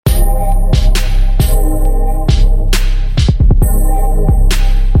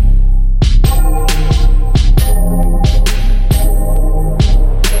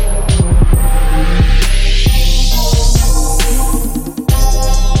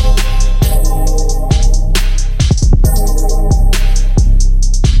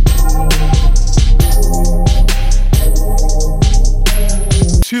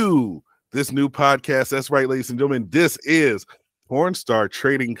this new podcast. That's right, ladies and gentlemen. This is Porn Star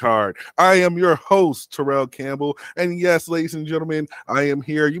Trading Card. I am your host, Terrell Campbell. And yes, ladies and gentlemen, I am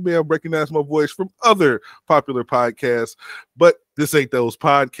here. You may have recognized my voice from other popular podcasts, but this ain't those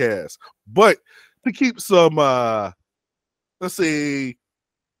podcasts. But to keep some, let's see,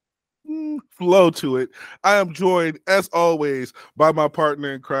 flow to it, I am joined, as always, by my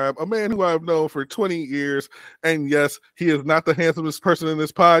partner in crime, a man who I've known for 20 years. And yes, he is not the handsomest person in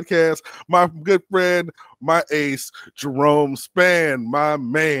this podcast. My good friend, my ace, Jerome Spann, my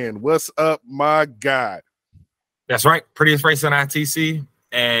man. What's up, my guy? That's right. Prettiest race on ITC.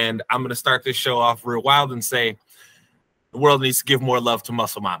 And I'm going to start this show off real wild and say the world needs to give more love to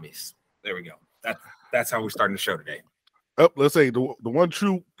muscle mommies. There we go. That's how we're starting the show today. Let's say the one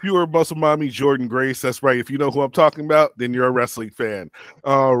true pure muscle mommy, Jordan Grace. That's right. If you know who I'm talking about, then you're a wrestling fan.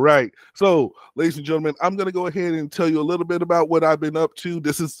 All right. So, ladies and gentlemen, I'm going to go ahead and tell you a little bit about what I've been up to.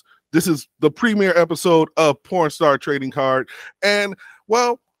 This is the premiere episode of Porn Star Trading Card. And,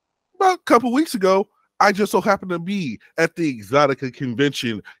 well, about a couple weeks ago, I just so happened to be at the Exotica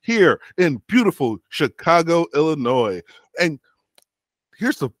convention here in beautiful Chicago, Illinois. And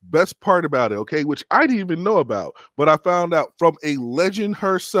here's the best part about it, okay, which I didn't even know about, but I found out from a legend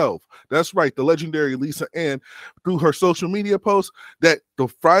herself. That's right, the legendary Lisa Ann, through her social media posts, that the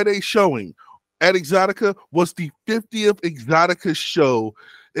Friday showing at Exotica was the 50th Exotica show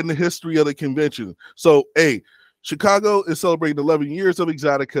in the history of the convention. So, hey, Chicago is celebrating 11 years of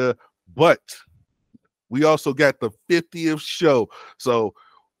Exotica, but we also got the 50th show. So,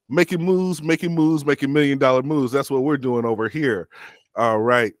 making $1 million moves. That's what we're doing over here. All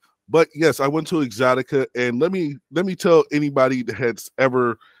right. But yes, I went to Exotica, and let me tell anybody that has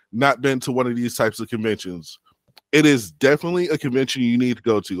ever not been to one of these types of conventions, it is definitely a convention you need to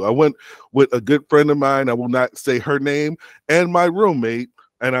go to. I went with a good friend of mine. I will not say her name, and my roommate,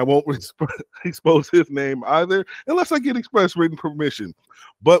 and I won't expose his name either unless I get express written permission.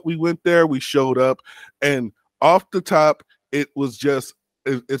 But we went there, we showed up, and off the top, it was just,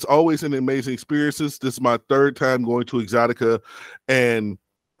 it's always an amazing experience. This is my third time going to Exotica, and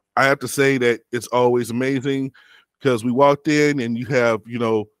I have to say that it's always amazing because we walked in and you have,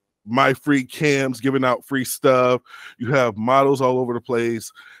 my free cams giving out free stuff. You have models all over the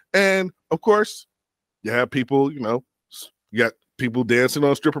place. And of course, you have people, you got people dancing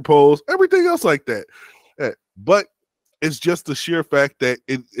on stripper poles, everything else like that. But it's just the sheer fact that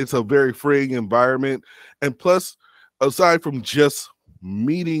it's a very freeing environment. And plus, aside from just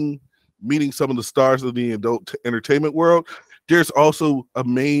meeting some of the stars of the adult entertainment world, there's also a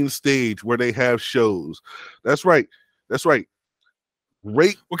main stage where they have shows. That's right.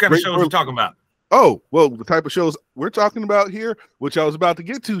 What kind of shows are you talking about? Oh, well, the type of shows we're talking about here, which I was about to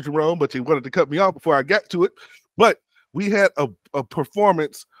get to, Jerome, but you wanted to cut me off before I got to it. But we had a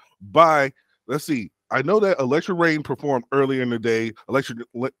performance by, let's see, I know that Electra Rain performed earlier in the day. Electra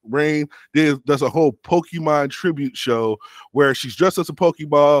Rain does a whole Pokemon tribute show where she's dressed as a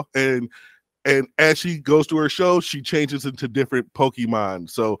Pokeball, and as she goes to her show, she changes into different Pokemon.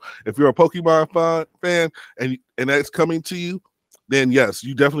 So if you're a Pokemon fan and that's coming to you, then yes,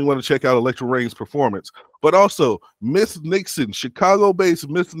 you definitely want to check out Electra Rain's performance. But also, Miss Nixon, Chicago-based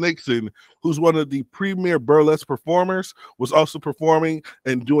Miss Nixon, who's one of the premier burlesque performers, was also performing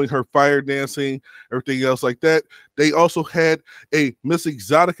and doing her fire dancing, everything else like that. They also had a Miss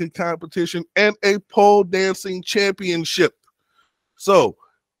Exotica competition and a pole dancing championship. So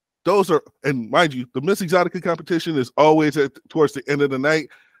those are, and mind you, the Miss Exotica competition is always towards the end of the night.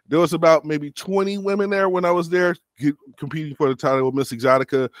 There was about maybe 20 women there when I was there competing for the title of Miss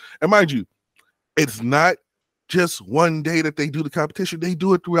Exotica. And mind you, it's not just one day that they do the competition. They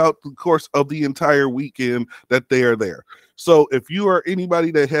do it throughout the course of the entire weekend that they are there. So if you are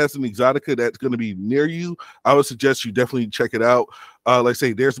anybody that has an Exotica that's going to be near you, I would suggest you definitely check it out. Like I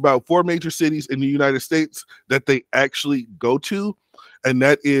say, there's about 4 major cities in the United States that they actually go to. And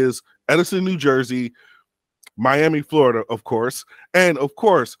that is Edison, New Jersey, Miami, Florida, of course. And of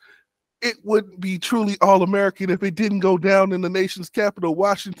course, it wouldn't be truly all-American if it didn't go down in the nation's capital,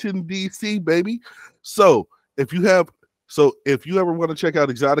 Washington, D.C., baby. So if you ever want to check out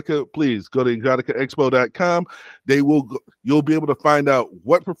Exotica, please go to exoticaexpo.com. You'll be able to find out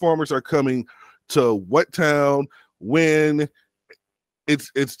what performers are coming to what town, when.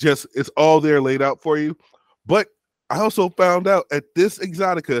 It's all there laid out for you. But I also found out at this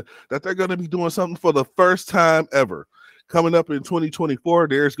Exotica that they're going to be doing something for the first time ever. Coming up in 2024,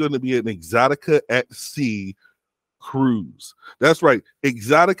 there's going to be an Exotica at Sea cruise. That's right,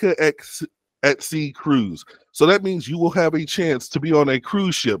 Exotica at Sea cruise. So that means you will have a chance to be on a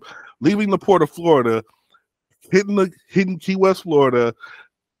cruise ship, leaving the port of Florida, hitting Key West, Florida,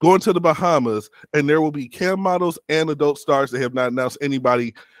 going to the Bahamas, and there will be cam models and adult stars. They have not announced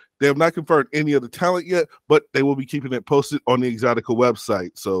anybody. They have not confirmed any of the talent yet, but they will be keeping it posted on the Exotica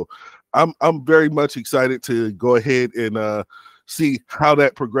website. So I'm very much excited to go ahead and see how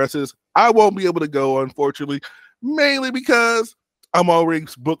that progresses. I won't be able to go, unfortunately, mainly because I'm already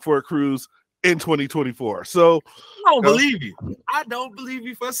booked for a cruise in 2024. So I don't believe you. I don't believe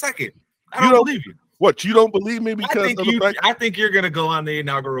you for a second. I don't believe you. What, you don't believe me because of the fact? I think you're going to go on the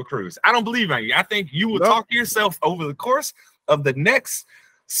inaugural cruise. I don't believe in you. I think you will talk to yourself over the course of the next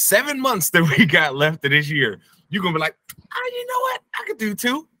 7 months that we got left of this year. You're going to be like, you know what? I could do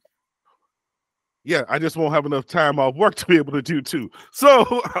 2. Yeah, I just won't have enough time off work to be able to do 2.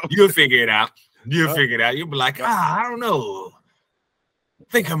 So you'll figure it out. You'll figure it out. You'll be like, I don't know. I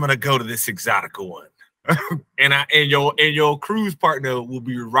think I'm going to go to this Exotica one. and your cruise partner will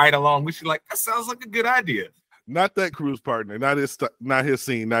be right along with you, like, that sounds like a good idea. Not that cruise partner, not his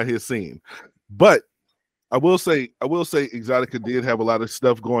scene. But I will say Exotica did have a lot of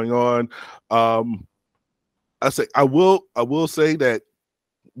stuff going on. I will say that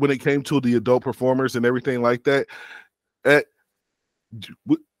when it came to the adult performers and everything like that,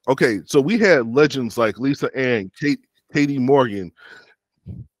 okay, so we had legends like Lisa Ann, Katie Morgan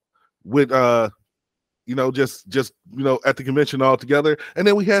with just at the convention all together, and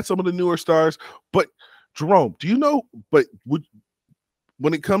then we had some of the newer stars. But Jerome, do you know? But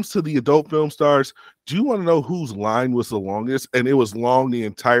when it comes to the adult film stars, do you want to know whose line was the longest? And it was long the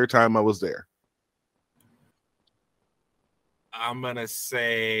entire time I was there. I'm gonna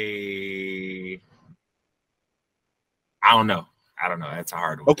say, I don't know. That's a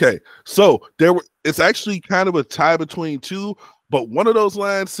hard one. Okay, so it's actually kind of a tie between 2. But one of those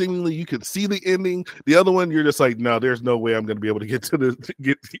lines, seemingly you can see the ending. The other one, you're just like, no, there's no way I'm going to be able to get to this,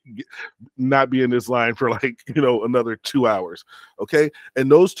 not be in this line for another 2 hours. Okay.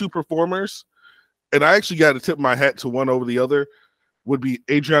 And those 2 performers, and I actually got to tip my hat to one over the other, would be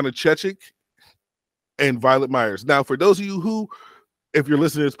Adriana Chechik and Violet Myers. Now, for those of you who, if you're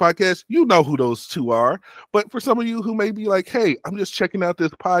listening to this podcast, you know who those 2 are. But for some of you who may be like, hey, I'm just checking out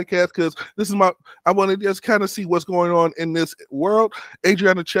this podcast because I want to just kind of see what's going on in this world.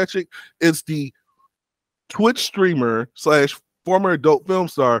 Adriana Chechik is the Twitch streamer / former adult film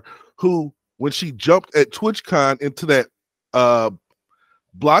star who, when she jumped at TwitchCon into that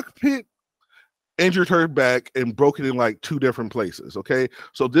block pit, injured her back and broke it in like 2 different places. Okay.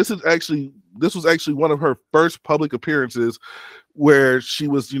 So this was actually one of her first public appearances where she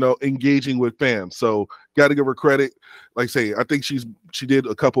was, engaging with fans. So got to give her credit. Like I say, I think she did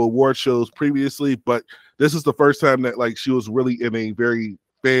a couple award shows previously, but this is the first time that she was really in a very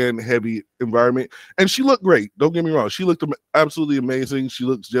fan heavy environment, and she looked great. Don't get me wrong. She looked absolutely amazing. She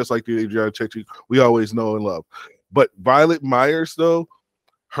looks just like the Adriana Chechik we always know and love. But Violet Myers, though,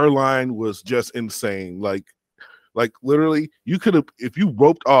 her line was just insane. Like literally, you could have, if you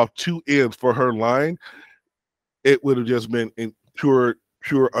roped off 2 ends for her line, it would have just been in pure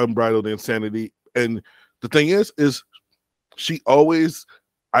unbridled insanity. And the thing is she always,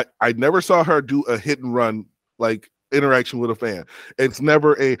 I never saw her do a hit and run interaction with a fan. It's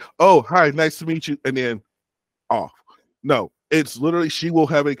never oh, hi, nice to meet you, and then off. No, it's literally she will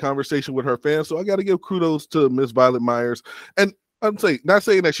have a conversation with her fans. So I got to give kudos to Miss Violet Myers. And I'm not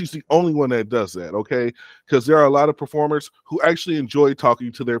saying that she's the only one that does that, okay? Because there are a lot of performers who actually enjoy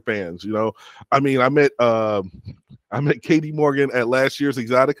talking to their fans. I mean, I met Katie Morgan at last year's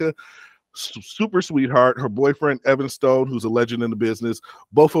Exotica. Super sweetheart. Her boyfriend Evan Stone, who's a legend in the business.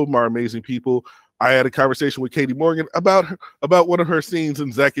 Both of them are amazing people. I had a conversation with Katie Morgan about one of her scenes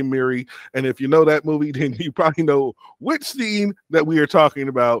in Zack and Miri, and if you know that movie, then you probably know which scene that we are talking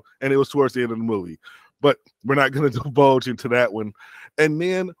about. And it was towards the end of the movie. But we're not going to divulge into that one. And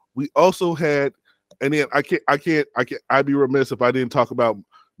then we also had, and then I'd be remiss if I didn't talk about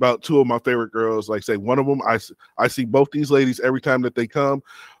 2 of my favorite girls. Like say one of them, I see both these ladies every time that they come.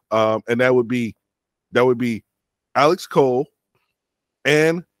 And that would be Alex Cole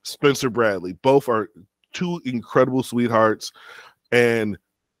and Spencer Bradley. Both are 2 incredible sweethearts. And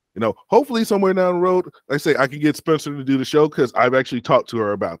hopefully somewhere down the road, like I say, I can get Spencer to do the show because I've actually talked to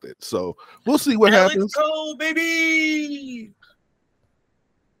her about it. So we'll see what happens. Go, baby.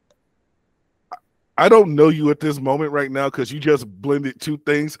 I don't know you at this moment right now because you just blended 2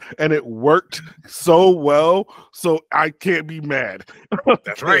 things and it worked so well. So I can't be mad.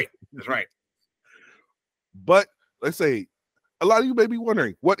 That's right. That's right. But let's say a lot of you may be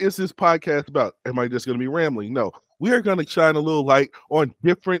wondering, what is this podcast about? Am I just going to be rambling? No. We are going to shine a little light on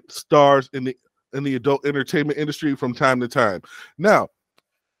different stars in the adult entertainment industry from time to time. Now,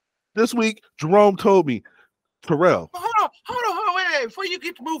 this week, Jerome told me, Terrell. Hold on, hey, before you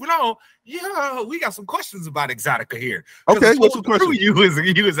get moving on, yeah, we got some questions about Exotica here. Okay, what's the question? You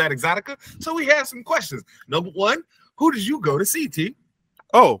is at Exotica, so we have some questions. Number one, who did you go to see, T?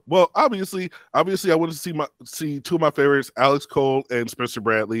 Oh, well, obviously, I went to see two of my favorites, Alex Cole and Spencer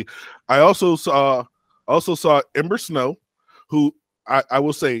Bradley. I also saw Ember Snow, who I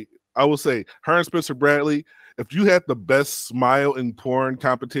will say, her and Spencer Bradley. If you had the best smile in porn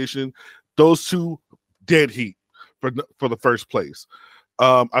competition, those two dead heat for the first place.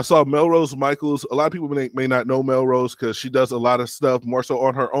 I saw Melrose Michaels. A lot of people may not know Melrose because she does a lot of stuff more so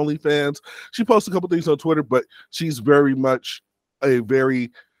on her OnlyFans. She posts a couple things on Twitter, but she's very much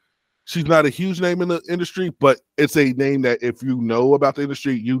she's not a huge name in the industry, but it's a name that if you know about the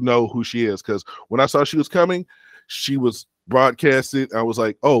industry, you know who she is. Because when I saw she was coming, she was broadcasted. I was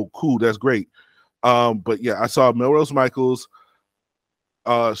like, oh, cool, that's great. But yeah, I saw Melrose Michaels,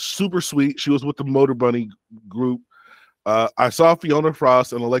 super sweet. She was with the Motor Bunny group. I saw Fiona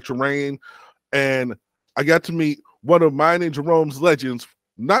Frost and Electra Rain, and I got to meet one of mine and Jerome's legends,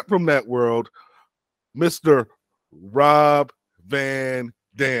 not from that world, Mr. Rob Van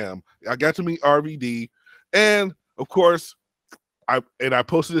Dam. I got to meet RVD, and of course, I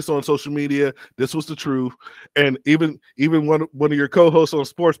posted this on social media. This was the truth, and even one of your co-hosts on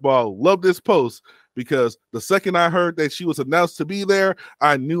Sports Ball loved this post because the second I heard that she was announced to be there,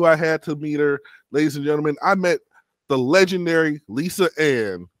 I knew I had to meet her. Ladies and gentlemen, I met the legendary Lisa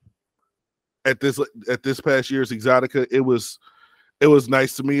Ann at this past year's Exotica. It was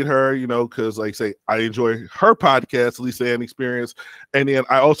nice to meet her, because like I say, I enjoy her podcast, Lisa Ann Experience. And then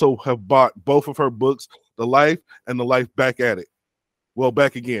I also have bought both of her books, The Life and The Life Back at It. Well,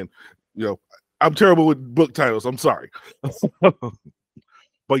 back again. I'm terrible with book titles. I'm sorry.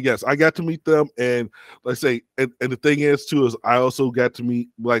 But yes, I got to meet them. And let's say, and the thing is too, is I also got to meet,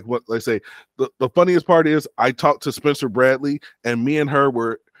 like what I say, the funniest part is I talked to Spencer Bradley, and me and her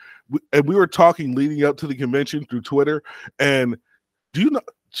we were talking leading up to the convention through Twitter. And do you know,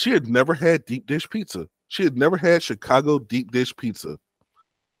 she had never had deep dish pizza. She had never had Chicago deep dish pizza.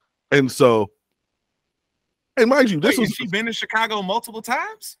 And so, and mind you, has she been in Chicago multiple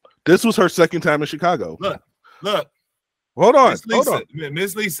times? This was her second time in Chicago. Look. Hold on.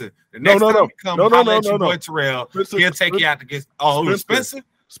 Miss Lisa. The next time you come, holler at your boy Terrell. He'll take you out to get. Oh, Spencer?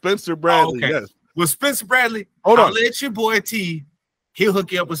 Spencer Bradley, okay. Yes. Well, Spencer Bradley, holler at your boy T. He'll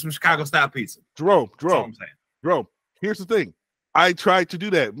hook you up with some Chicago style pizza. Jerome, here's the thing. I tried to do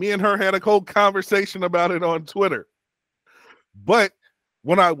that. Me and her had a whole conversation about it on Twitter. But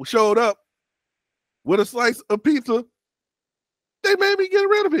when I showed up with a slice of pizza, they made me get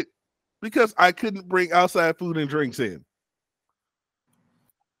rid of it because I couldn't bring outside food and drinks in.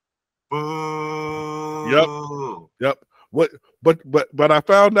 Boo. Yep. But I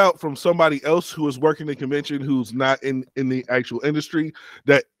found out from somebody else who was working the convention who's not in the actual industry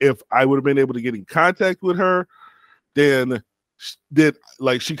that if I would have been able to get in contact with her, then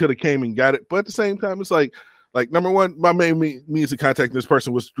she could have came and got it. But at the same time, it's like number one, my main means to contact this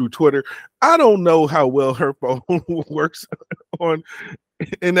person was through Twitter. I don't know how well her phone works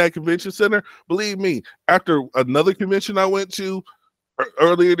in that convention center. Believe me, after another convention I went to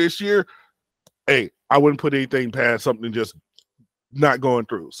earlier this year, hey, I wouldn't put anything past something just not going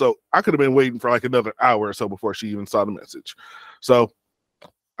through. So I could have been waiting for like another hour or so before she even saw the message. So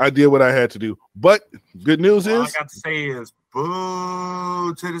I did what I had to do. But good news is, all I got to say is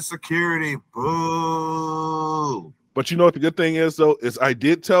boo to the security. Boo. But you know what the good thing is, though, is I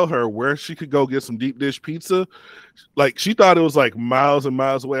did tell her where she could go get some deep dish pizza. Like, she thought it was like miles and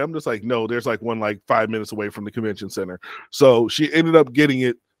miles away. I'm just like, no, there's like one like 5 minutes away from the convention center. So she ended up getting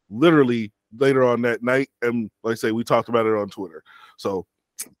it literally later on that night. And like I say, we talked about it on Twitter. So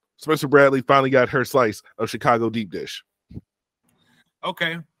Spencer Bradley finally got her slice of Chicago deep dish.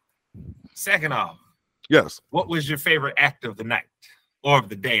 Okay. Second off. Yes. What was your favorite act of the night? Or of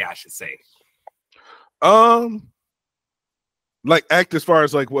the day, I should say. Like act as far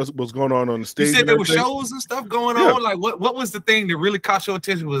as like what's going on the stage. You said there were shows and stuff going on. Like what was the thing that really caught your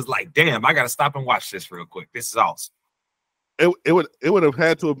attention? Was like, damn, I gotta stop and watch this real quick. This is awesome. It would have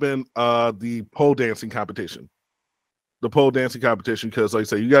had to have been the pole dancing competition. The pole dancing competition, because like I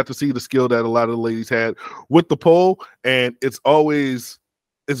say, you got to see the skill that a lot of the ladies had with the pole, and it's always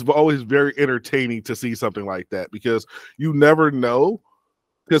very entertaining to see something like that because you never know.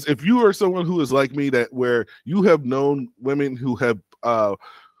 Because if you are someone who is like me, that where you have known women who have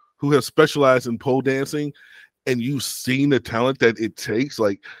specialized in pole dancing, and you've seen the talent that it takes,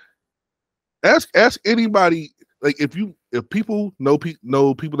 like ask anybody, like if people know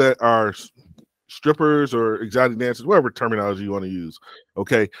people that are strippers or exotic dancers, whatever terminology you want to use,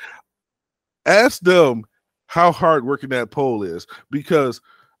 okay, ask them how hard working that pole is, because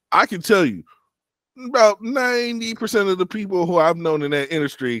I can tell you about 90% of the people who I've known in that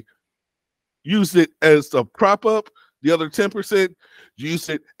industry use it as a prop up. The other 10% use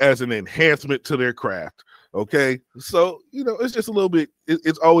it as an enhancement to their craft. Okay. So, it's just a little bit,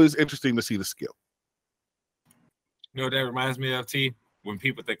 it's always interesting to see the skill. You know what that reminds me of, T? When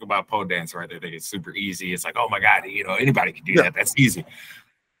people think about pole dance, right, they think it's super easy. It's like, oh my God, anybody can do that. That's easy.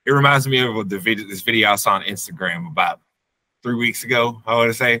 It reminds me of this video I saw on Instagram about 3 weeks ago, I want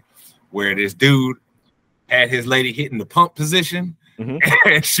to say, where this dude had his lady hitting the pump position.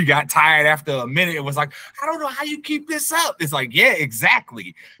 And she got tired after a minute. It was like, I don't know how you keep this up. It's like, yeah,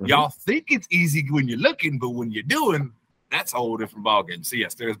 exactly. Y'all think it's easy when you're looking, but when you're doing, that's a whole different ballgame. So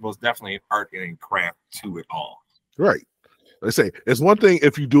yes, there's most definitely an art and craft to it all. Right. Let's say it's one thing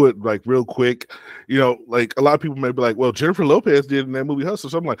if you do it like real quick, like a lot of people may be like, well, Jennifer Lopez did in that movie Hustle.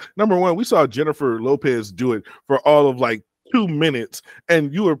 So I'm like, number one, we saw Jennifer Lopez do it for all of like 2 minutes,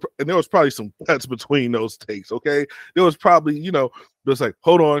 and there was probably some cuts between those takes. Okay, there was probably just like,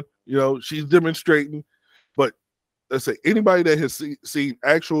 hold on, she's demonstrating. But let's say anybody that has seen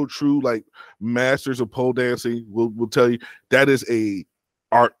actual true like masters of pole dancing will tell you that is a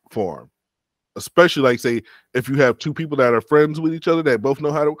art form, especially like say if you have two people that are friends with each other that both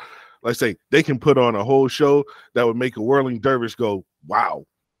know how to, like say, they can put on a whole show that would make a whirling dervish go wow.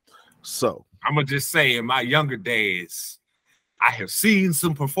 So I'm gonna just say, in my younger days, I have seen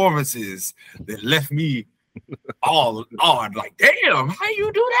some performances that left me all awed, like, damn, how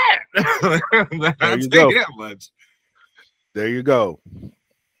you do that? There you go. That much. There you go.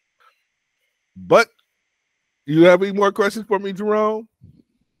 But you have any more questions for me, Jerome?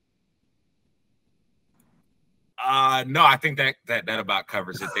 No, I think that about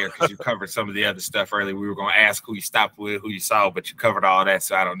covers it there, because you covered some of the other stuff earlier. We were going to ask who you stopped with, who you saw, but you covered all that,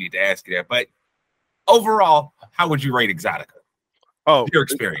 so I don't need to ask you that. But overall, how would you rate Exotica? Oh, your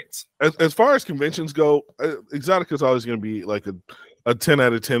experience. As far as conventions go, Exotica is always going to be like a 10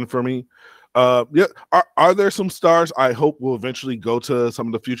 out of 10 for me. Yeah, are there some stars I hope will eventually go to some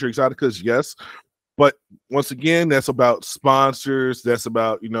of the future Exoticas? Yes. But once again, that's about sponsors. That's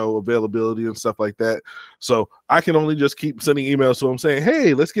about, availability and stuff like that. So I can only just keep sending emails. So I'm saying,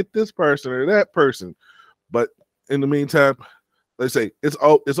 hey, let's get this person or that person. But in the meantime, let's say it's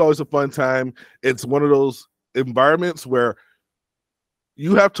always a fun time. It's one of those environments where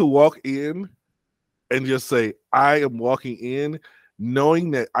you have to walk in and just say, I am walking in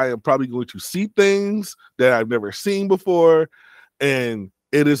knowing that I am probably going to see things that I've never seen before. And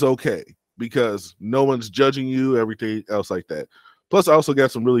it is okay because no one's judging you, everything else like that. Plus, I also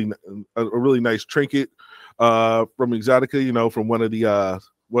got some a really nice trinket from Exotica, from one of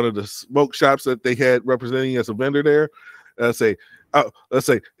the smoke shops that they had representing as a vendor there. Let's say it's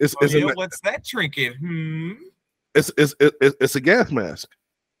what's that trinket? It's a gas mask.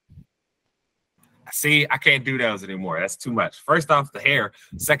 See, I can't do those anymore. That's too much. First off, the hair.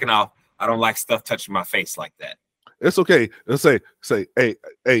 Second off, I don't like stuff touching my face like that. It's okay. Let's say, hey,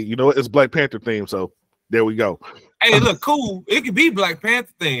 you know what? It's Black Panther theme, so there we go. Hey, look, cool. It could be Black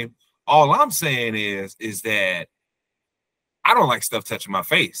Panther theme. All I'm saying is that I don't like stuff touching my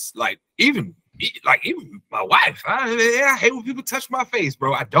face. Like even my wife. I hate when people touch my face,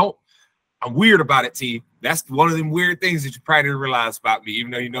 bro. I'm weird about it, T. That's one of them weird things that you probably didn't realize about me,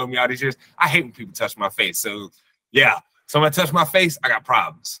 even though you know me all these years. I hate when people touch my face. So, yeah, somebody touch my face, I got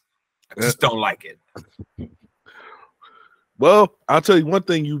problems. I just don't like it. Well, I'll tell you one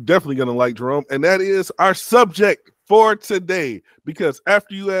thing you definitely going to like, Jerome, and that is our subject for today. Because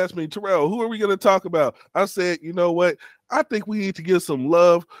after you asked me, Terrell, who are we going to talk about? I said, you know what? I think we need to give some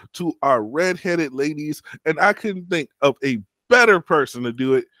love to our redheaded ladies, and I couldn't think of a better person to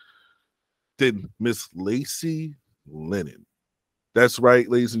do it than Miss Lacy Lennon. That's right,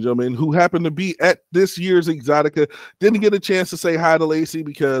 ladies and gentlemen, who happened to be at this year's Exotica. Didn't get a chance to say hi to Lacy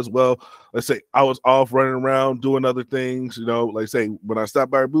because, well, let's say I was off running around doing other things. Like say when I stopped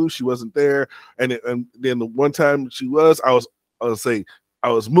by her booth, she wasn't there, and then the one time she was, I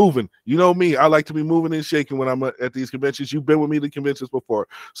was moving. You know me, I like to be moving and shaking when I'm at these conventions. You've been with me to conventions before,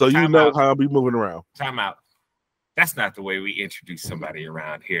 so you know how I'll be moving around. Time out. That's not the way we introduce somebody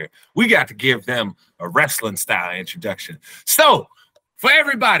around here. We got to give them a wrestling style introduction. So, for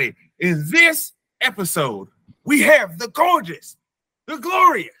everybody, in this episode, we have the gorgeous, the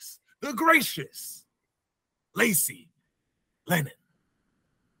glorious, the gracious Lacy Lennon.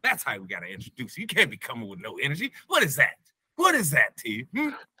 That's how we got to introduce you. You can't be coming with no energy. What is that? What is that, T?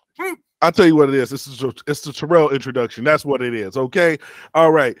 I'll tell you what it is. It's the Terrell introduction. That's what it is. Okay.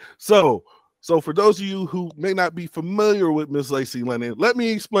 All right. So for those of you who may not be familiar with Miss Lacy Lennon, let me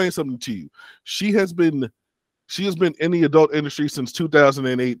explain something to you. She has been she has been in the adult industry since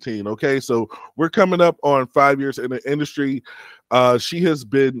 2018. Okay, so we're coming up on 5 years in the industry. She has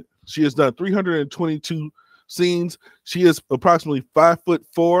done 322 scenes. She is approximately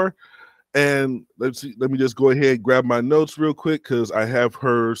 5'4". And let me just go ahead and grab my notes real quick because I have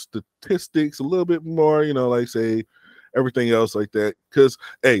her statistics a little bit more, like say everything else like that. Because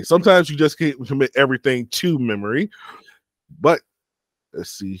hey, sometimes you just can't commit everything to memory. But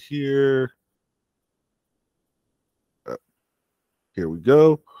let's see here. Here we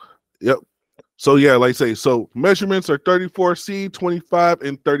go. Yep. So yeah, like I say, so measurements are 34C, 25,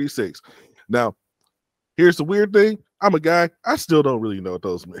 and 36. Now, here's the weird thing. I'm a guy. I still don't really know what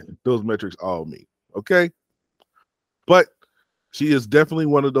those metrics all mean. Okay, but she is definitely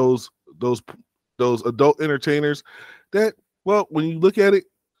one of those adult entertainers that, well, when you look at it,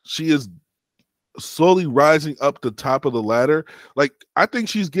 she is slowly rising up the top of the ladder. Like, I think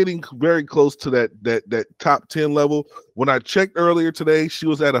she's getting very close to that top 10 level. When I checked earlier today, she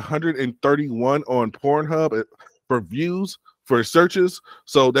was at 131 on Pornhub for views, for searches.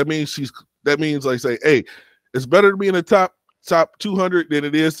 So that means like say, hey, it's better to be in the top 200 than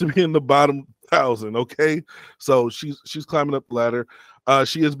it is to be in the bottom 1,000. Okay, so she's climbing up the ladder.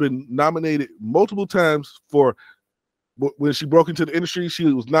 She has been nominated multiple times for. When she broke into the industry, she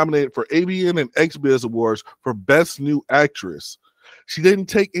was nominated for AVN and XBiz Awards for Best New Actress. She didn't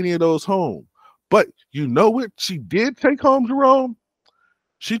take any of those home. But you know what she did take home, Jerome?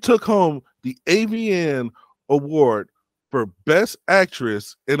 She took home the AVN Award for Best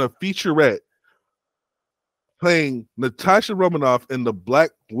Actress in a featurette, playing Natasha Romanoff in the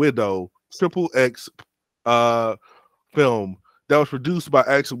Black Widow XXX film that was produced by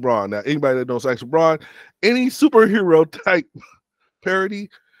Axel Braun. Now, anybody that knows Axel Braun, any superhero type parody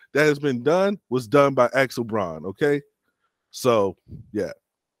that has been done was done by Axel Braun. Okay, so yeah,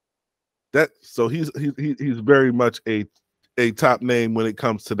 he's very much a top name when it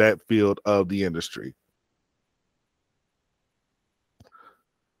comes to that field of the industry.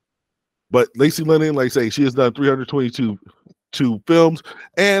 But Lacy Lennon, like I say, she has done 322 films,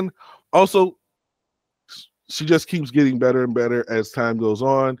 and also she just keeps getting better and better as time goes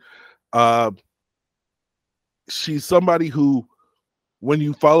on. She's somebody who, when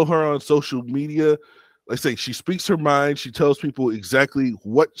you follow her on social media, like I say, she speaks her mind. She tells people exactly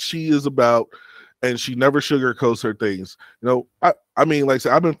what she is about, and she never sugarcoats her things. I mean, like I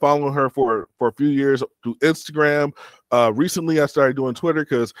said, I've been following her for a few years through Instagram. Recently, I started doing Twitter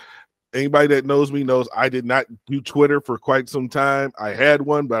because anybody that knows me knows I did not do Twitter for quite some time. I had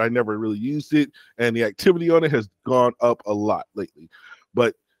one, but I never really used it, and the activity on it has gone up a lot lately.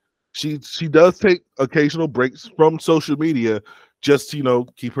 But she does take occasional breaks from social media just to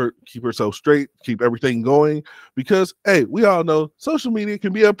keep herself straight, keep everything going, because hey, we all know social media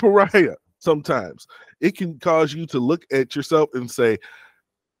can be a pariah sometimes. It can cause you to look at yourself and say,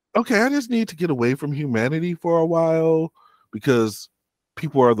 okay, I just need to get away from humanity for a while because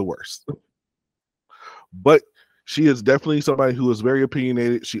people are the worst. But she is definitely somebody who is very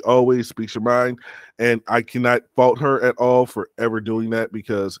opinionated. She always speaks her mind, and I cannot fault her at all for ever doing that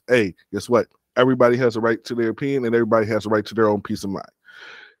because, hey, guess what? Everybody has a right to their opinion, and everybody has a right to their own peace of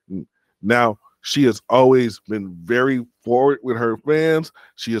mind. Now, she has always been very forward with her fans.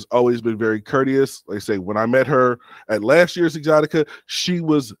 She has always been very courteous. Like I say, when I met her at last year's Exotica, she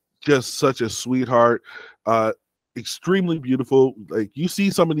was just such a sweetheart. Extremely beautiful. Like, you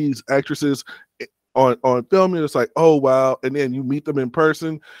see some of these actresses on film, and it's like, oh wow, and then you meet them in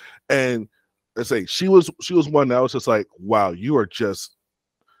person, and I say she was one that was just like, wow, you are just,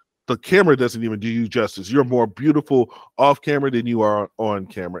 the camera doesn't even do you justice. You're more beautiful off camera than you are on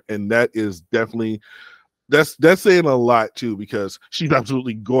camera, and that is definitely that's saying a lot too, because she's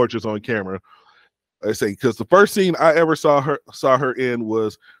absolutely gorgeous on camera. I say, because the first scene I ever saw her in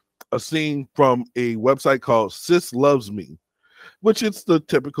was a scene from a website called Sis Loves Me, which it's the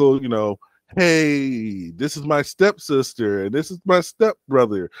typical, hey, this is my stepsister and this is my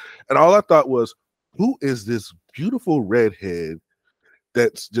stepbrother. And all I thought was, who is this beautiful redhead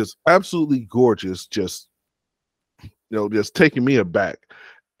that's just absolutely gorgeous, just taking me aback?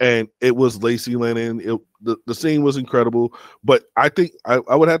 And it was Lacy Lennon. The scene was incredible. But I think I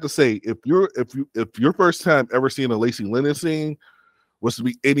would have to say, if your first time ever seeing a Lacy Lennon scene was to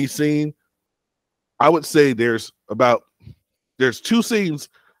be any scene, I would say there's two scenes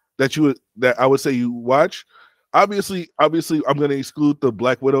that I would say you watch. Obviously, I'm going to exclude the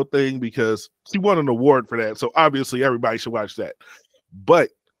Black Widow thing because she won an award for that. So obviously, everybody should watch that. But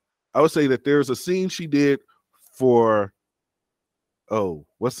I would say that there's a scene she did for,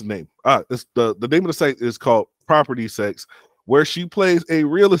 what's the name? It's the name of the site is called Property Sex, where she plays a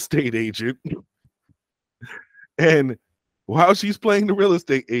real estate agent. And while she's playing the real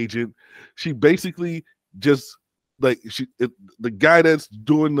estate agent, she basically just like the guy that's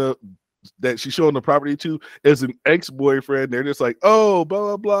doing that she's showing the property to is an ex-boyfriend. They're just like, oh, blah,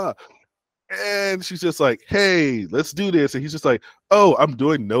 blah, blah. And she's just like, hey, let's do this. And he's just like, oh, I'm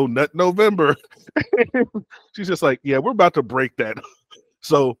doing No Nut November. She's just like, yeah, we're about to break that.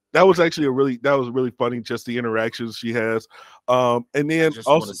 So that was actually really funny, just the interactions she has. And then I just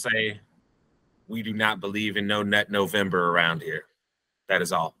want to say, we do not believe in No Nut November around here. That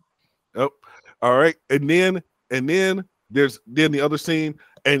is all. Oh, all right. And then there's the other scene,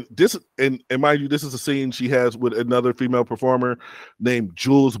 and mind you, this is a scene she has with another female performer named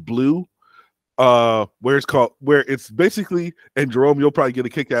Jules Blue. Where it's basically, and Jerome, you'll probably get a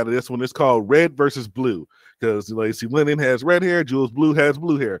kick out of this one. It's called Red versus Blue, because Lacy Lennon has red hair, Jules Blue has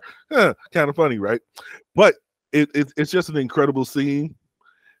blue hair. Kind of funny, right? But it's just an incredible scene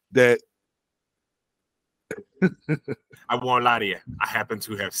that I won't lie to you. I happen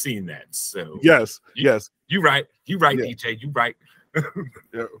to have seen that. So yes. You right, yeah. DJ, you right.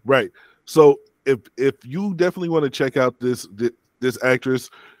 Yeah, right. So if you definitely want to check out this actress,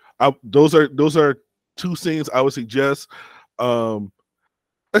 those are two scenes I would suggest.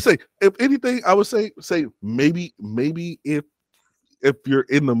 Let's say, if anything, I would say maybe if you're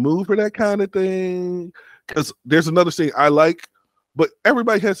in the mood for that kind of thing, because there's another scene I like, but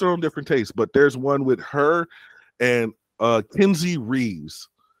everybody has their own different tastes. But there's one with her and Kinsey Reeves,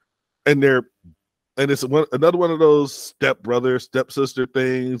 and it's another one of those stepbrother, stepsister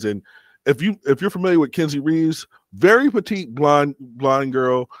things. And if you're familiar with Kinsey Reeves, very petite blonde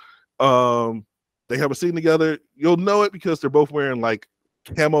girl. They have a scene together. You'll know it because they're both wearing like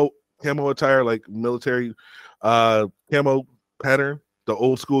camo attire, like military camo pattern, the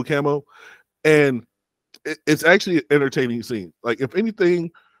old school camo. And it's actually an entertaining scene. Like, if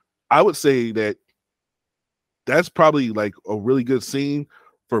anything, I would say that's probably like a really good scene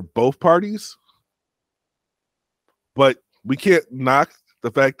for both parties. But we can't knock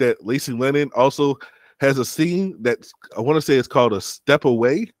the fact that Lacy Lennon also has a scene that's, I want to say it's called A Step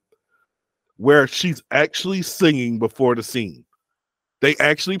Away, where she's actually singing before the scene. They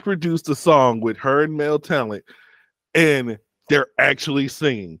actually produced a song with her and male talent, and they're actually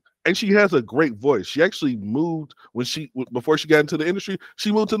singing. And she has a great voice. She actually moved before she got into the industry.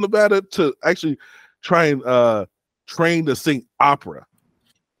 She moved to Nevada to actually try and train to sing opera.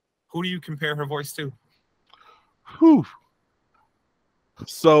 Who do you compare her voice to? Whew.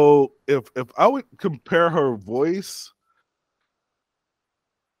 So if I would compare her voice,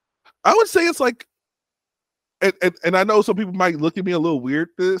 I would say it's like, and I know some people might look at me a little weird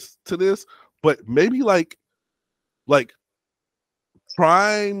to this, but maybe like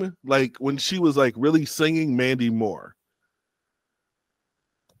prime, like when she was like really singing Mandy Moore.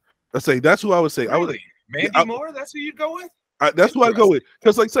 Let's say that's who I would say. Really? I would Mandy Moore. That's who you'd go with. That's who I go with,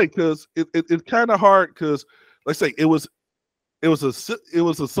 because it's kind of hard, because let's say it was a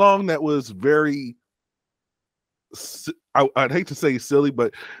song that was very, I'd hate to say silly,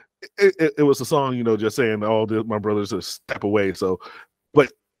 but it was a song, just saying, my brother's a step away. So,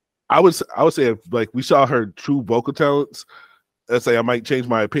 but I would say if like we saw her true vocal talents, let's say I might change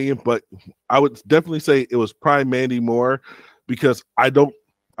my opinion, but I would definitely say it was prime Mandy Moore, because I don't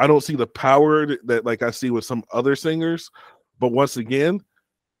see the power that like I see with some other singers. But once again,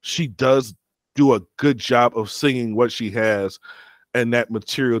 she does do a good job of singing what she has and that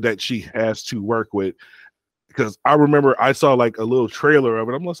material that she has to work with. Because I remember I saw like a little trailer of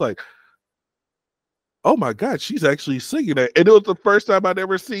it. I'm just like, oh my God, she's actually singing that. And it was the first time I'd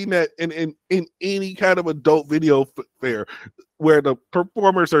ever seen that in any kind of adult video fair, where the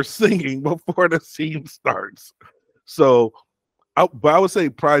performers are singing before the scene starts. So I would say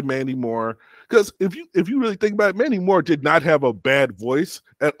prime Mandy Moore, because if you really think about it, Mandy Moore did not have a bad voice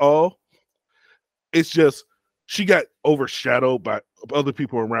at all. It's just she got overshadowed by other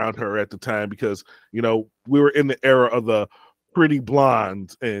people around her at the time, because we were in the era of the pretty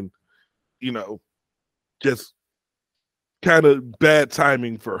blondes, and just kind of bad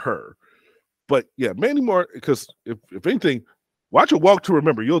timing for her. But yeah, Mandy Moore, because if anything, watch A Walk to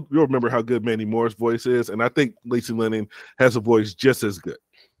Remember. You'll remember how good Mandy Moore's voice is, and I think Lacy Lennon has a voice just as good.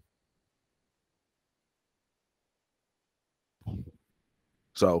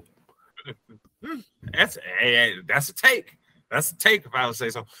 So that's a take. That's a take, if I would say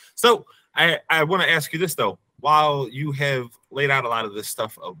so. So I want to ask you this though. While you have laid out a lot of this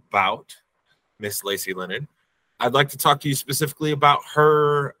stuff about Miss Lacy Lennon, I'd like to talk to you specifically about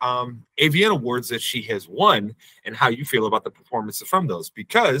her AVN awards that she has won and how you feel about the performances from those,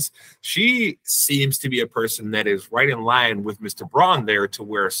 because she seems to be a person that is right in line with Mr. Braun there, to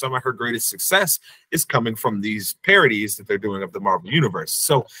where some of her greatest success is coming from these parodies that they're doing of the Marvel Universe.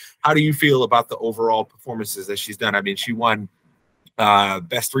 So how do you feel about the overall performances that she's done? I mean, she won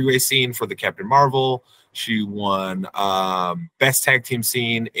best three-way scene for the Captain Marvel. She won best tag team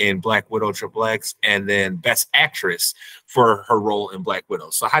scene in Black Widow Triple X, and then best actress for her role in Black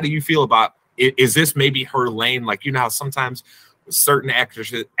Widow. So how do you feel about it? Is this maybe her lane? Like, you know how sometimes with certain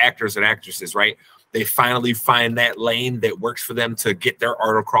actors and actresses, right, they finally find that lane that works for them to get their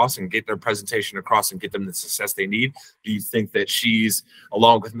art across and get their presentation across and get them the success they need. Do you think that she's,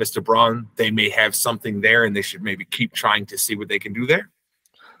 along with Mr. Braun, they may have something there and they should maybe keep trying to see what they can do there?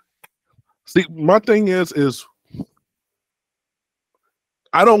 See, my thing is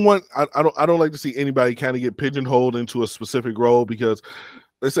I don't like to see anybody kind of get pigeonholed into a specific role, because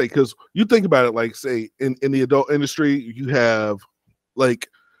let's say, because you think about it, like say in the adult industry, you have like,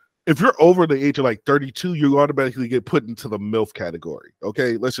 if you're over the age of like 32, you automatically get put into the MILF category.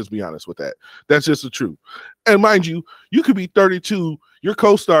 Okay, let's just be honest with that. That's just the truth. And mind you, you could be 32, your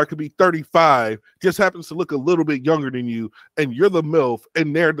co-star could be 35, just happens to look a little bit younger than you, and you're the MILF,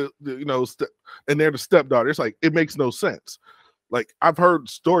 and they're the stepdaughter. It's like, it makes no sense. Like, I've heard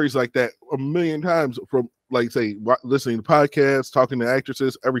stories like that a million times from, like, say, listening to podcasts, talking to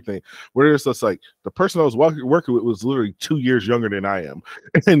actresses, everything, where it's just like, the person I was working with was literally 2 years younger than I am,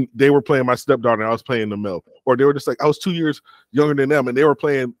 and they were playing my stepdaughter and I was playing the MILF. Or they were just like, I was 2 years younger than them and they were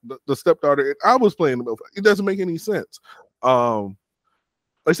playing the stepdaughter and I was playing the MILF. It doesn't make any sense. Like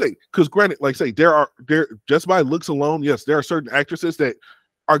I say, because granted, like I say, there just by looks alone, yes, there are certain actresses that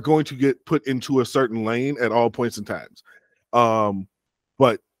are going to get put into a certain lane at all points in times.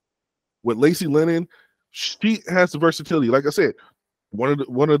 But with Lacy Lennon, she has the versatility. Like I said,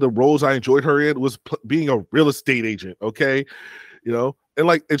 one of the roles I enjoyed her in was being a real estate agent. Okay,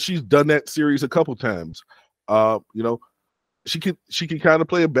 and she's done that series a couple times. She can kind of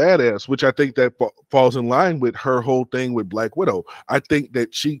play a badass, which I think that falls in line with her whole thing with Black Widow. I think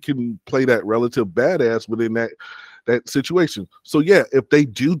that she can play that relative badass within that situation. So yeah, if they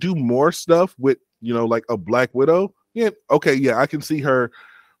do more stuff with like a Black Widow, yeah, okay, yeah, I can see her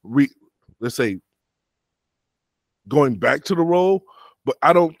let's say going back to the role, but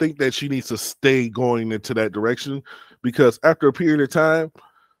I don't think that she needs to stay going into that direction, because after a period of time,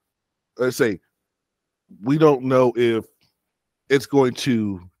 let's say, we don't know if it's going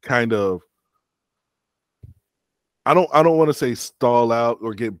to kind of, I don't want to say stall out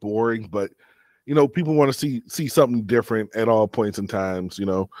or get boring, but people want to see something different at all points in times,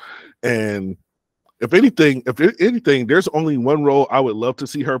 and if anything, there's only one role I would love to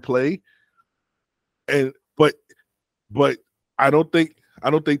see her play, but I don't think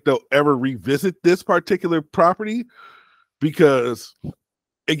they'll ever revisit this particular property because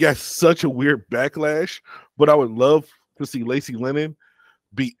it got such a weird backlash. But I would love to see Lacy Lennon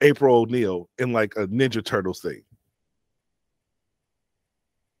be April O'Neil in like a Ninja Turtles thing.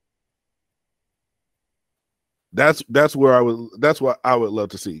 That's what I would love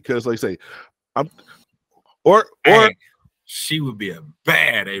to see, because like I say, she would be a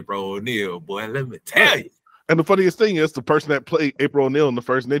bad April O'Neil, boy. Let me tell you. And the funniest thing is, the person that played April O'Neil in the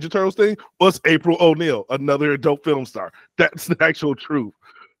first Ninja Turtles thing was April O'Neil, another adult film star. That's the actual truth.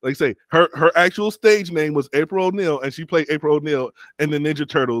 Like I say, her actual stage name was April O'Neil, and she played April O'Neil in the Ninja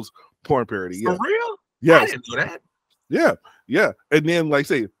Turtles porn parody. Yeah. For real? Yes. I didn't know that. Yeah. And then, like I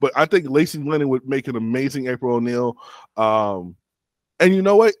say, but I think Lacy Lennon would make an amazing April O'Neil. And you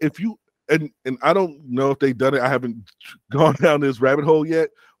know what? If you and I don't know if they've done it. I haven't gone down this rabbit hole yet.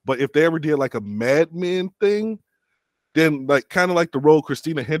 But if they ever did like a Mad Men thing, then like kind of like the role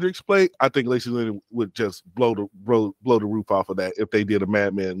Christina Hendricks played, I think Lacy Lennon would just blow the roof off of that if they did a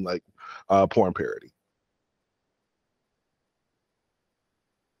Mad Men like porn parody.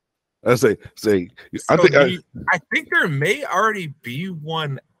 I say, I think there may already be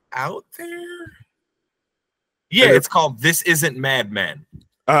one out there. Yeah, it's called This Isn't Mad Men.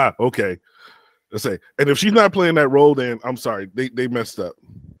 Okay. Let's say, and if she's not playing that role, then I'm sorry, they messed up.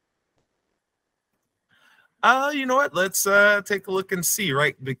 You know what? Let's take a look and see,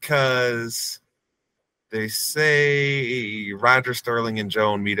 right? Because they say Roger Sterling and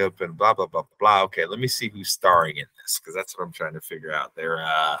Joan meet up and blah blah blah blah. Okay, let me see who's starring in this, because that's what I'm trying to figure out.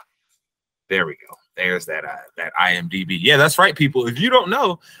 There we go. There's that IMDb. Yeah, that's right, people. If you don't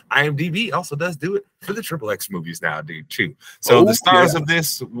know, IMDb also does do it for the Triple X movies now, dude, too. So the stars of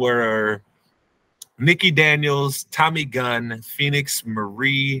this were Nikki Daniels, Tommy Gunn, Phoenix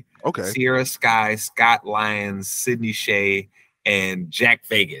Marie, Sierra Sky, Scott Lyons, Sydney Shea, and Jack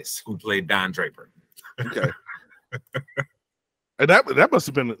Vegas, who played Don Draper. Okay. And that must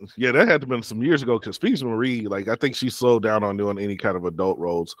have been, that had to have been some years ago, because Phoenix Marie, like, I think she slowed down on doing any kind of adult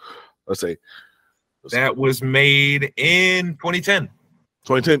roles. Let's that was made in 2010.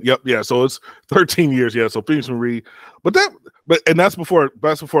 2010, yep, yeah. So it's 13 years, yeah. So Phoenix Marie, but that's before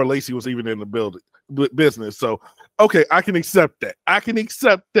Lacy was even in the business. So okay, I can accept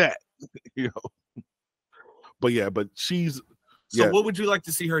that. You know. But she's. So what would you like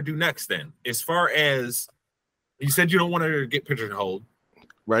to see her do next then? As far as you said, you don't want her to get pigeonholed,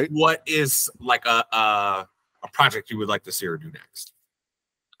 right? What is like a project you would like to see her do next?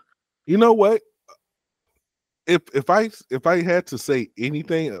 You know what? If I had to say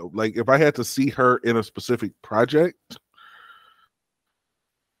anything, like if I had to see her in a specific project,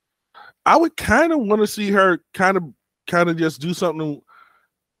 I would kind of want to see her kind of just do something,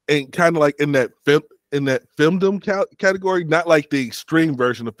 and kind of like in that filmdom category, not like the extreme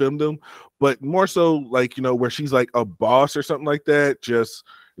version of filmdom, but more so like, you know, where she's like a boss or something like that, just,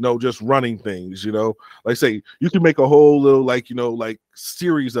 you know, just running things, you know, like say you can make a whole little, like, you know, like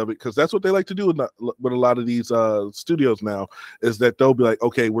series of it, because that's what they like to do with a lot of these studios now, is that they'll be like,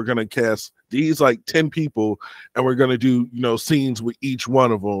 okay, we're gonna cast these like 10 people and we're gonna do, you know, scenes with each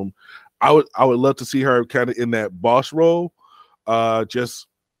one of them. I would love to see her kind of in that boss role, just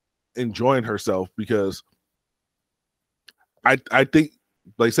enjoying herself, because I think,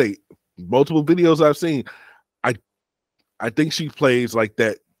 like say, multiple videos I've seen, I think she plays like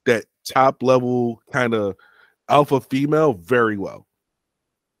that top level kind of alpha female very well.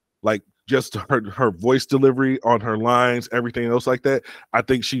 Like just her voice delivery on her lines, everything else like that. I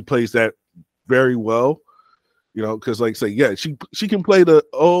think she plays that very well. You know, because like say, yeah, she can play the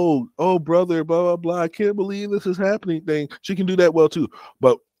oh brother, blah blah blah, I can't believe this is happening thing. She can do that well too.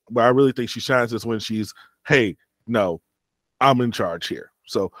 But I really think she shines is when she's, hey, no, I'm in charge here.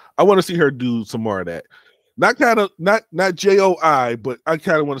 So I want to see her do some more of that. Not JOI, but I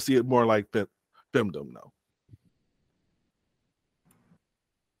kind of want to see it more like femdom now.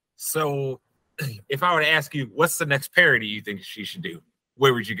 So if I were to ask you, what's the next parody you think she should do?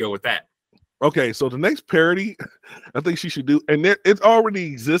 Where would you go with that? Okay, so the next parody I think she should do, and it already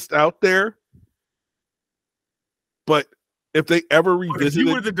exists out there, but if they ever revisit, if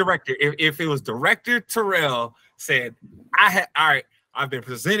you were the director, if it was director Terrell said, I've been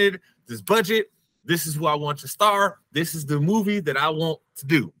presented this budget, this is who I want to star, this is the movie that I want to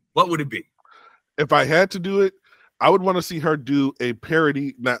do, what would it be? If I had to do it, I would want to see her do a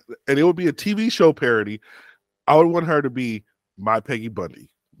parody, and it would be a TV show parody. I would want her to be My Peggy Bundy.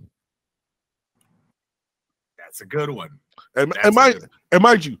 That's a good one. And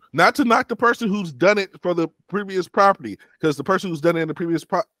mind you, not to knock the person who's done it for the previous property, because the person who's done it in the previous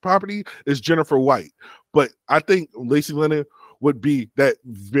property is Jennifer White. But I think Lacy Lennon would be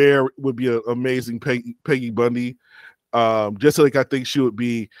an amazing Peggy Bundy. Just like I think she would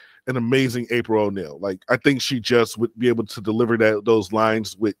be an amazing April O'Neil. Like I think she just would be able to deliver those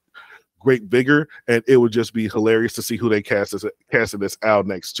lines with great vigor, and it would just be hilarious to see who they casted as Al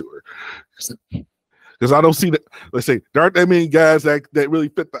next to her. Because I don't see that. Let's say there aren't that many guys that really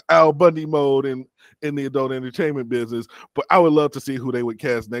fit the Al Bundy mode in the adult entertainment business. But I would love to see who they would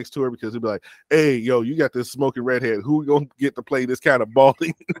cast next to her, because it'd be like, hey, yo, you got this smoking redhead. Who we gonna get to play this kind of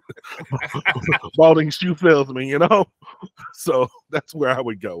balding shoe salesman? You know. So that's where I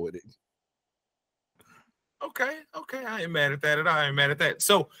would go with it. Okay, I ain't mad at that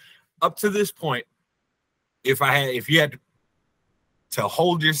So up to this point, if you had to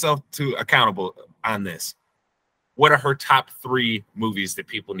hold yourself accountable on this, what are her top 3 movies that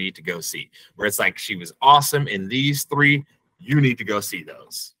people need to go see, where it's like, she was awesome in these 3, you need to go see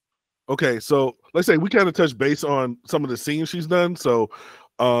those? Okay, so let's say we kind of touched base on some of the scenes she's done. So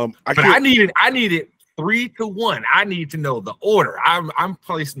I need it 3 to 1. I need to know the order. I'm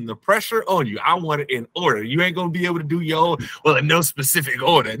placing the pressure on you. I want it in order. You ain't gonna be able to do your own, in no specific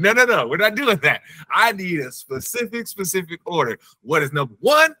order. No. We're not doing that. I need a specific order. What is number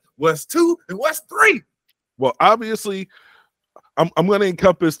 1? What's 2? And what's 3? Well, obviously, I'm going to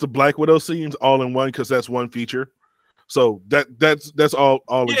encompass the Black Widow scenes all in one, because that's one feature. So that's all.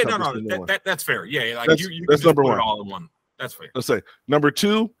 Yeah, no, that's fair. Yeah, like that's number 1. All in one. That's fair. Let's say number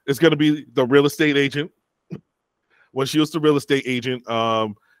 2 is going to be the real estate agent. When she was the real estate agent,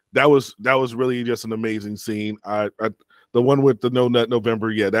 that was really just an amazing scene. The one with the No Nut November,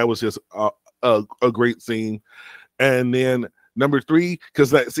 yeah, that was just a great scene. And then Number 3,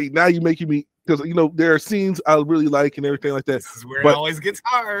 because now you're making me, because there are scenes I really like and everything like that. This is where it always gets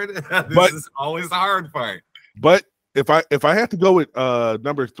hard. This is always the hard part. But if I have to go with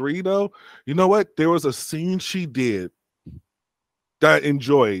number 3 though, you know what? There was a scene she did that I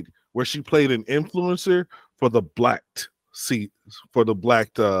enjoyed where she played an influencer for the Blacked series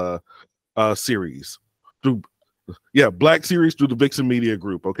through Black series through the Vixen Media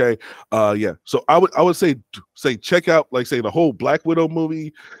Group. Okay. So I would say check out the whole Black Widow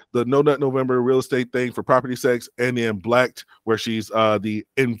movie, the No Nut November real estate thing for property sex, and then Blacked, where she's the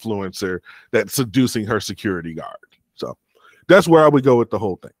influencer that's seducing her security guard. So that's where I would go with the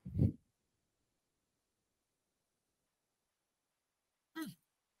whole thing.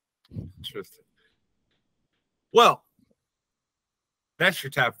 Interesting. Well, that's your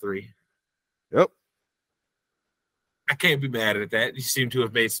top 3. Yep. I can't be mad at that. You seem to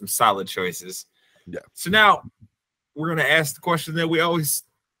have made some solid choices. Yeah. So now we're going to ask the question that we always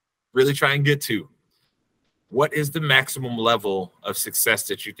really try and get to. What is the maximum level of success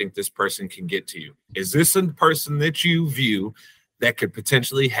that you think this person can get to you? Is this a person that you view that could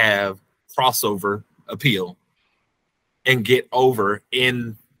potentially have crossover appeal and get over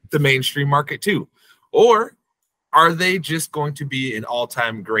in the mainstream market too? Or are they just going to be an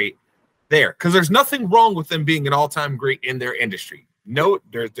all-time great there? Because there's nothing wrong with them being an all-time great in their industry. No,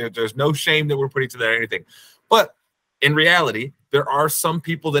 there's no shame that we're putting to that or anything. But in reality, there are some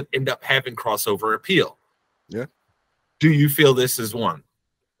people that end up having crossover appeal. Yeah. Do you feel this is one?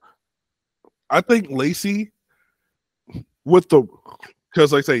 I think Lacy,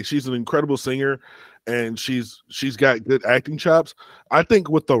 because like I say, she's an incredible singer and she's got good acting chops. I think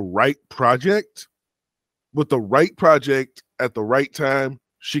with the right project at the right time,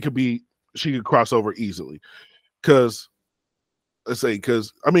 she could cross over easily. Because think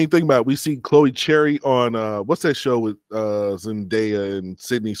about it, we see Chloe Cherry on what's that show with Zendaya and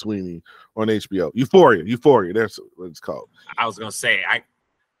Sydney Sweeney on HBO? Euphoria, that's what it's called. I was gonna say I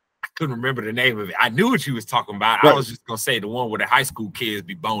couldn't remember the name of it. I knew what you was talking about. Right. I was just gonna say the one where the high school kids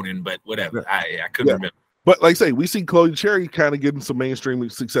be boning, but whatever. Yeah. I couldn't remember. But like I say, we see Chloe Cherry kind of getting some mainstream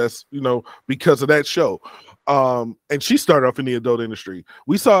success, because of that show. And she started off in the adult industry.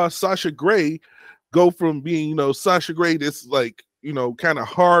 We saw Sasha Grey go from being, Sasha Grey, this kind of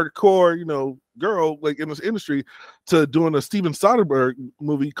hardcore, girl in this industry, to doing a Steven Soderbergh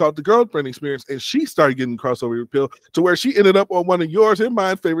movie called The Girlfriend Experience, and she started getting crossover appeal to where she ended up on one of yours and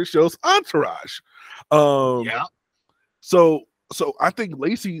my favorite shows, Entourage. Yeah. So I think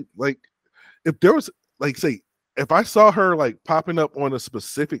Lacy, if there was if I saw her popping up on a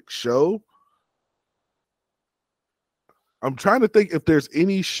specific show, I'm trying to think if there's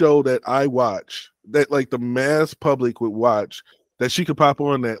any show that I watch that the mass public would watch that she could pop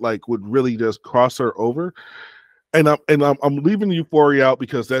on that would really just cross her over. And I'm leaving Euphoria out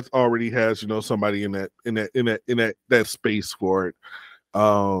because that already has somebody in that space for it.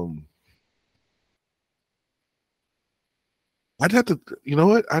 I'd have to,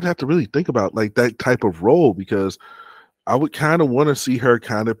 I'd have to really think about that type of role, because I would kind of want to see her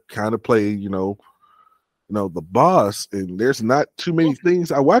kind of play, the boss. And there's not too many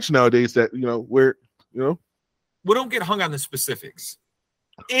things I watch nowadays that, where, we don't get hung on the specifics.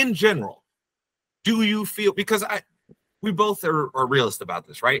 In general, do you feel, because we both are realists about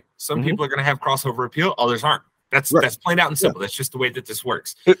this, right? Some people are going to have crossover appeal, others aren't. That's plain out and simple. That's just the way that this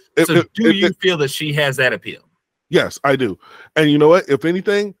works. Do you feel that she has that appeal? Yes, I do. And you know what? If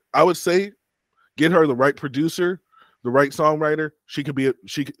anything, I would say get her the right producer, the right songwriter. She could.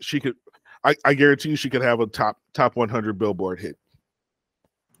 I guarantee you, she could have a top 100 Billboard hit.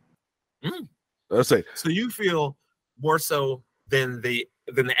 Let's say. So you feel more so than the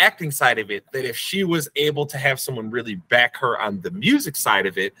acting side of it, that if she was able to have someone really back her on the music side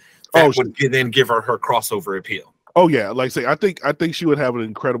of it, that would then give her crossover appeal. Oh yeah, I think she would have an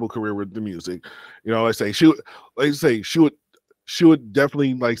incredible career with the music. She would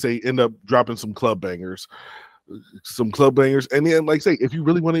definitely end up dropping some club bangers. And then if you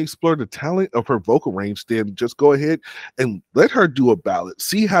really want to explore the talent of her vocal range, then just go ahead and let her do a ballad.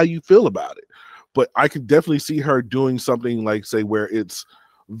 See how you feel about it. But I could definitely see her doing something where it's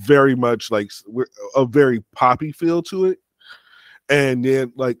very much a very poppy feel to it. And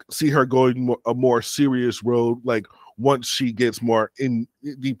then see her going a more serious road once she gets more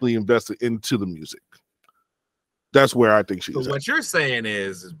deeply invested into the music. That's where I think she is. What you're saying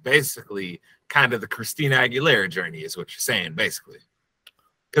is basically kind of the Christina Aguilera journey is what you're saying, basically.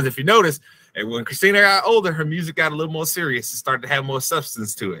 Because if you notice, when Christina got older, her music got a little more serious and started to have more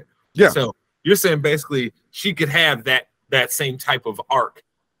substance to it. Yeah. So you're saying basically she could have that same type of arc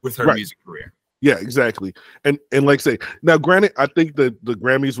with her music career. Yeah, exactly. And like say, now granted, I think that the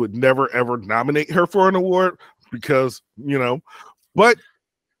Grammys would never ever nominate her for an award because, but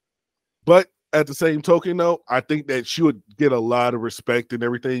at the same token though, I think that she would get a lot of respect and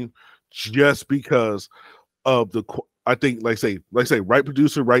everything just because of I think like say right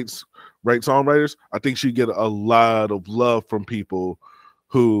producer, right songwriters, I think she'd get a lot of love from people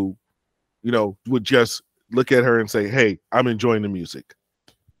who, would just look at her and say, "Hey, I'm enjoying the music."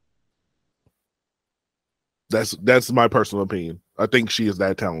 That's my personal opinion. I think she is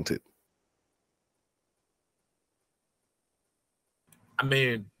that talented. I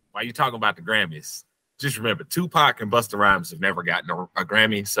mean, while you talking about the Grammys, just remember Tupac and Busta Rhymes have never gotten a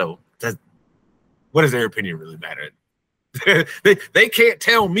Grammy. So what does their opinion really matter? they can't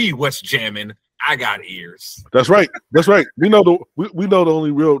tell me what's jamming. I got ears. That's right. We know the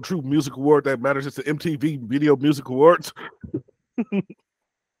only real true music award that matters is the MTV Video Music Awards.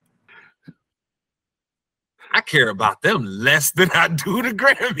 I care about them less than I do the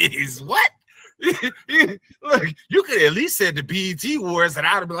Grammys. What? Look, you could at least said the BET Awards, and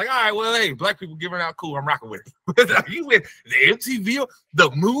I'd have been like, all right, well, hey, black people giving out, cool, I'm rocking with it. You went the MTV, the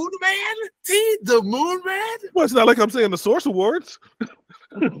Moon Man, the Moon Man. Well, it's not like I'm saying the Source Awards,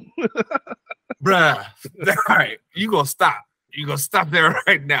 bruh. All right, you gonna stop. You gonna stop there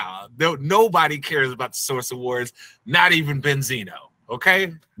right now. Nobody cares about the Source Awards, not even Benzino.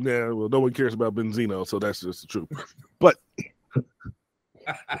 Okay. Yeah, well, no one cares about Benzino, so that's just the truth.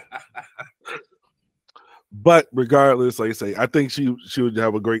 But regardless, like I say, I think she would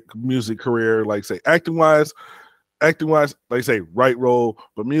have a great music career. Like say, acting wise, like I say, right role.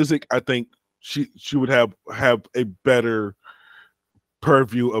 But music, I think she would have a better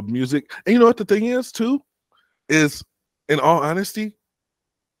purview of music. And you know what the thing is too, is in all honesty,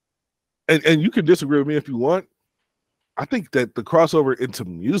 and you can disagree with me if you want, I think that the crossover into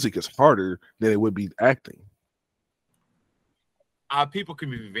music is harder than it would be acting. People can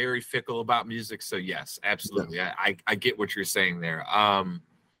be very fickle about music, so yes, absolutely. Yeah. I get what you're saying there.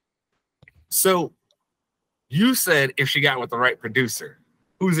 So you said if she got with the right producer,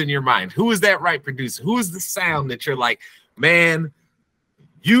 who's in your mind? Who is that right producer? Who is the sound that you're like, man,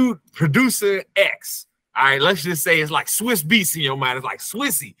 you producer X. All right, let's just say it's like Swiss Beats in your mind. It's like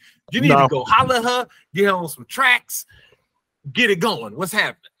Swissy. You need to go holler at her, get her on some tracks, get it going. What's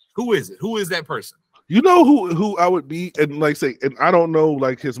happening? Who is it? Who is that person? You know who I would be, and like say, and I don't know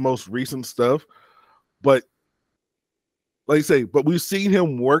like his most recent stuff, but like say, but we've seen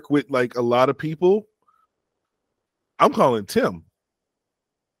him work with like a lot of people. I'm calling Tim.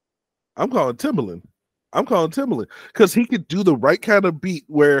 I'm calling Timbaland because he could do the right kind of beat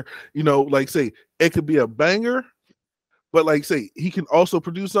where, like say it could be a banger, but like say he can also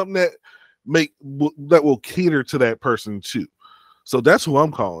produce something that will cater to that person too. So that's who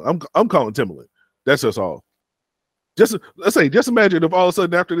I'm calling. I'm calling Timbaland. That's just all. Just imagine if all of a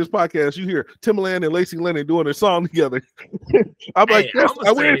sudden after this podcast you hear Timbaland and Lacy Lennon doing a song together. I'm like, yes,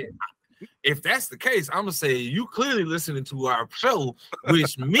 I win. If that's the case, I'm gonna say you clearly listening to our show,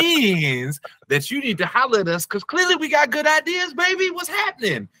 which means that you need to holler at us because clearly we got good ideas, baby. What's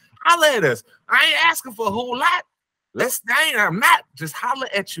happening? Holler at us. I ain't asking for a whole lot. I'm not just holler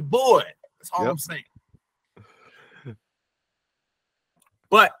at your boy. That's all I'm saying.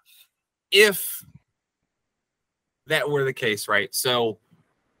 But if that were the case, right? So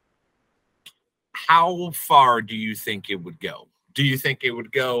how far do you think it would go? Do you think it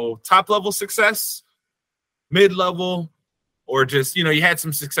would go top level success, mid level, or just, you had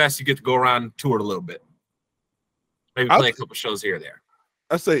some success, you get to go around, tour it a little bit, maybe play a couple shows here or there?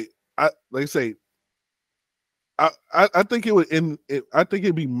 I think it would I think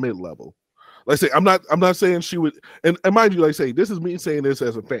it'd be mid level. Like say, I'm not saying she would, and mind you, like say, this is me saying this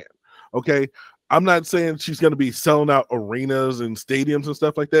as a fan. Okay. I'm not saying she's going to be selling out arenas and stadiums and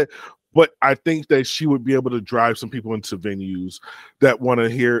stuff like that, but I think that she would be able to drive some people into venues that want to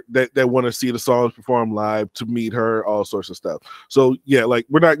hear, that want to see the songs perform live, to meet her, all sorts of stuff. So yeah, like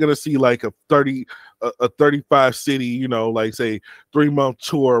we're not going to see like a 35 city, like say 3-month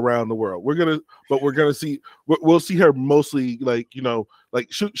tour around the world. We'll see her mostly like, like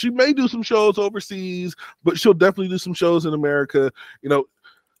she may do some shows overseas, but she'll definitely do some shows in America,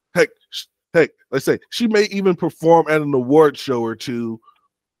 Heck, let's say she may even perform at an award show or two,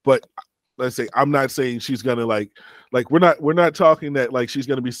 but let's say I'm not saying she's gonna like we're not talking that like she's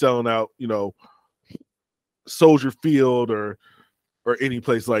gonna be selling out, Soldier Field or any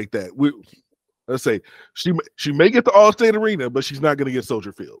place like that. Let's say she may get the All-State Arena, but she's not gonna get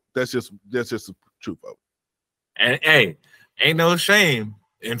Soldier Field. That's just the truth of it. And hey, ain't no shame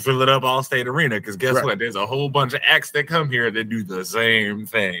and fill it up Allstate Arena. Because guess Right. what? There's a whole bunch of acts that come here that do the same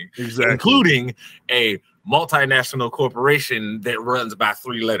thing, Exactly. including a multinational corporation that runs by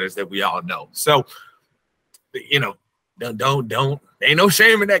 3 letters that we all know. So, you know, don't ain't no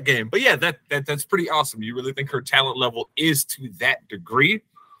shame in that game. But yeah, that's pretty awesome. You really think her talent level is to that degree?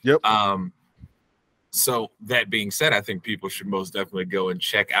 Yep. So that being said, I think people should most definitely go and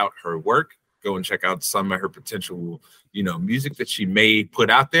check out her work. Go and check out some of her potential, you know, music that she may put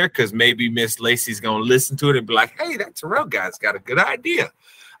out there, because maybe Miss Lacy's gonna listen to it and be like, "Hey, that Terrell guy's got a good idea.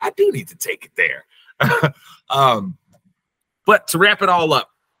 I do need to take it there." But to wrap it all up,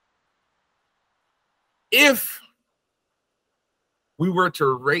 if we were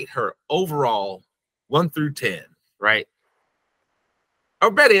to rate her overall 1 through 10, right?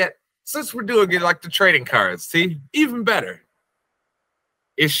 Or better yet, since we're doing it like the trading cards, see, even better.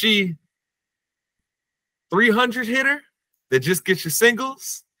 Is she 300 hitter that just gets you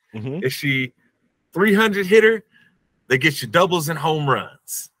singles? Mm-hmm. Is she 300 hitter that gets you doubles and home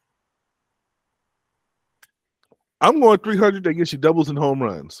runs? I'm going 300 that gets you doubles and home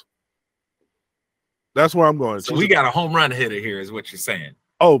runs. That's where I'm going. So we got a home run hitter here, is what you're saying.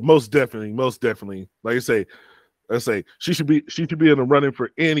 Oh, most definitely, most definitely. Like I say, let's say she should be in the running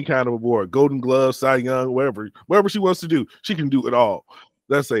for any kind of award, Golden Glove, Cy Young, whatever she wants to do, she can do it all.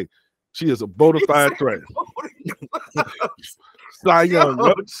 Let's say she is a bona fide threat. Cy Young,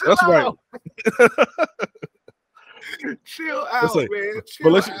 that's right. Chill out, man.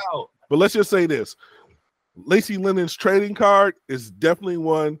 But let's just say this: Lacy Lennon's trading card is definitely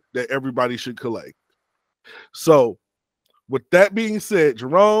one that everybody should collect. So, with that being said,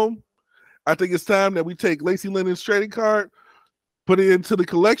 Jerome, I think it's time that we take Lacy Lennon's trading card, put it into the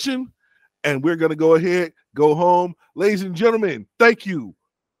collection, and we're going to go ahead, go home. Ladies and gentlemen, thank you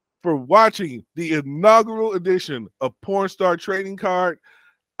for watching the inaugural edition of Porn Star Trading Card.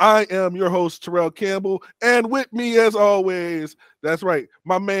 I am your host, Terrell Campbell, and with me, as always, that's right,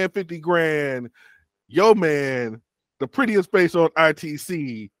 my man 50 grand, yo man, the prettiest face on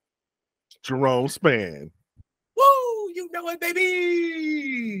ITC, Jerome Spann. Woo, you know it,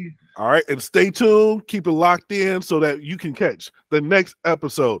 baby. All right, and stay tuned, keep it locked in so that you can catch the next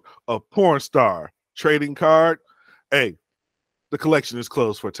episode of Porn Star Trading Card. Hey, the collection is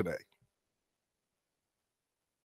closed for today.